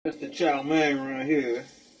That's the chow mein right here.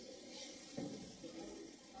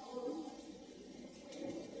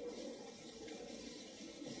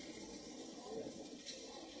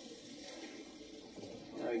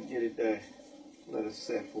 I get it there. Let it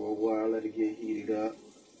set for a while, let it get heated up.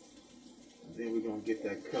 Then we're gonna get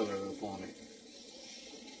that color up on it.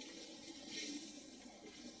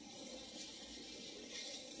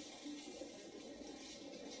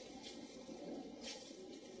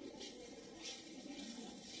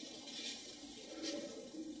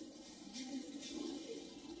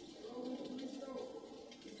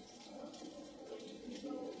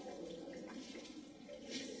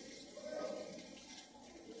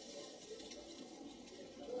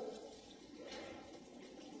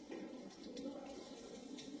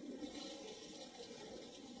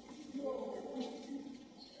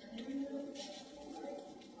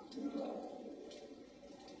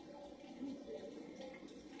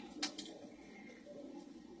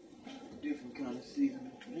 Different kind of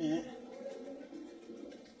seasoning for that.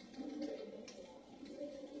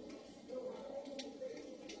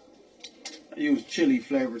 I use chili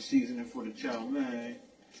flavored seasoning for the chow mein.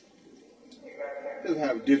 It'll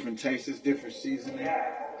have different tastes, different seasoning.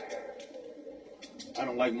 I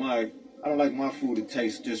don't like my food to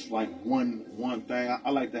taste just like one thing.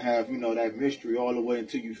 I like to have, that mystery all the way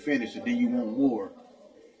until you finish it, then you want more.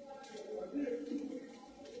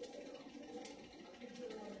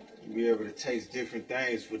 Be able to taste different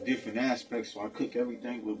things for different aspects. So I cook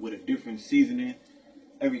everything with a different seasoning,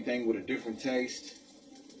 everything with a different taste.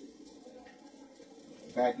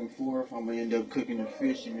 Back and forth. I'm gonna end up cooking the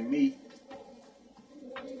fish and the meat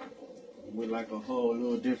with like a whole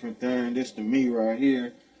little different thing. This the meat right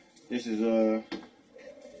here. This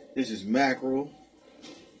is mackerel.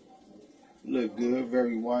 Look good,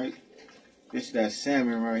 very white. This is that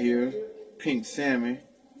salmon right here, pink salmon.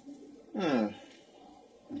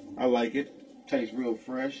 I like it. Tastes real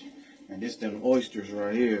fresh. And this them oysters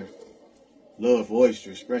right here. Love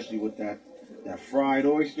oysters, especially with that fried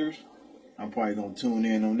oysters. I'm probably gonna tune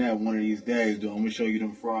in on that one of these days, though. I'm gonna show you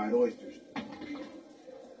them fried oysters.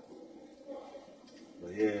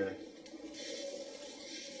 But yeah,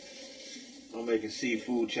 I'm making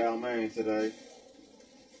seafood chow mein today.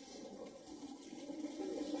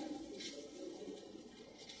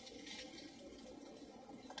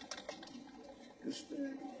 Good stuff.